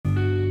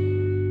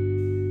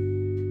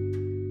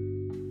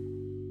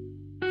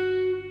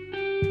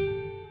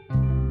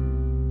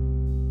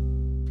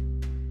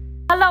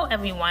Hello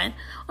everyone.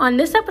 On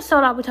this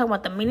episode, I'll be talking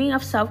about the meaning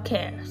of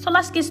self-care. So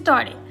let's get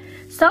started.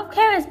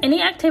 Self-care is any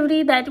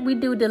activity that we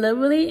do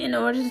deliberately in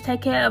order to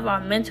take care of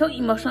our mental,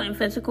 emotional, and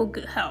physical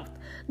good health.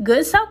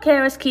 Good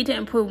self-care is key to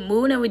improve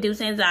mood and reduce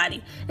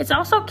anxiety. It's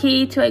also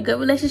key to a good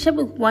relationship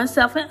with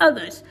oneself and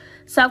others.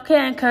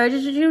 Self-care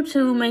encourages you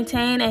to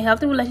maintain a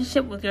healthy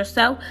relationship with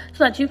yourself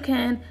so that you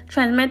can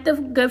transmit the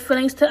good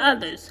feelings to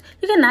others.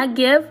 You cannot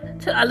give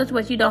to others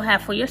what you don't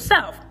have for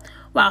yourself.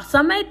 While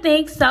some may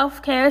think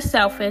self-care is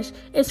selfish,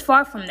 it's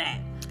far from that.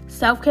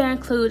 Self-care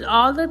includes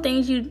all the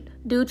things you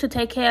do to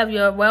take care of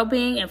your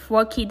well-being in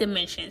 4 key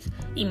dimensions: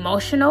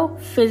 emotional,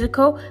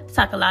 physical,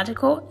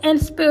 psychological, and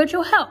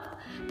spiritual health.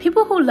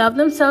 People who love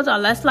themselves are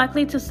less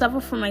likely to suffer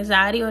from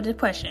anxiety or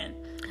depression.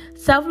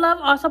 Self-love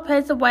also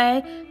paves the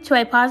way to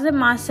a positive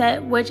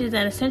mindset, which is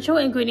an essential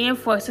ingredient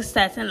for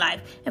success in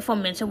life and for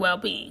mental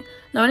well-being.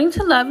 Learning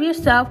to love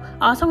yourself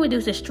also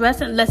reduces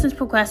stress and lessens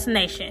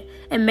procrastination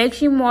and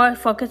makes you more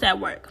focused at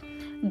work.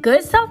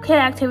 Good self-care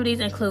activities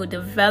include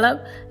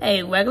develop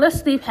a regular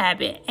sleep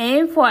habit,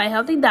 aim for a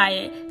healthy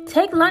diet,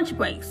 take lunch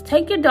breaks,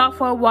 take your dog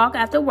for a walk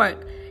after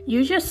work,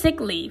 use your sick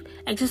leave,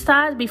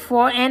 exercise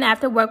before and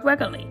after work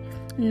regularly,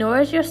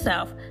 nourish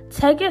yourself,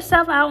 take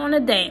yourself out on a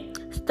date,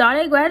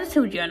 start a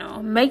gratitude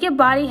journal, make your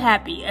body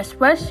happy,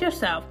 express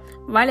yourself,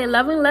 write a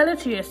loving letter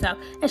to yourself,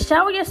 and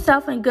shower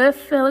yourself in good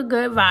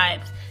feel-good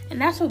vibes. And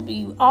that will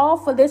be all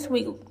for this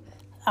week.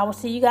 I will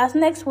see you guys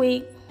next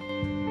week.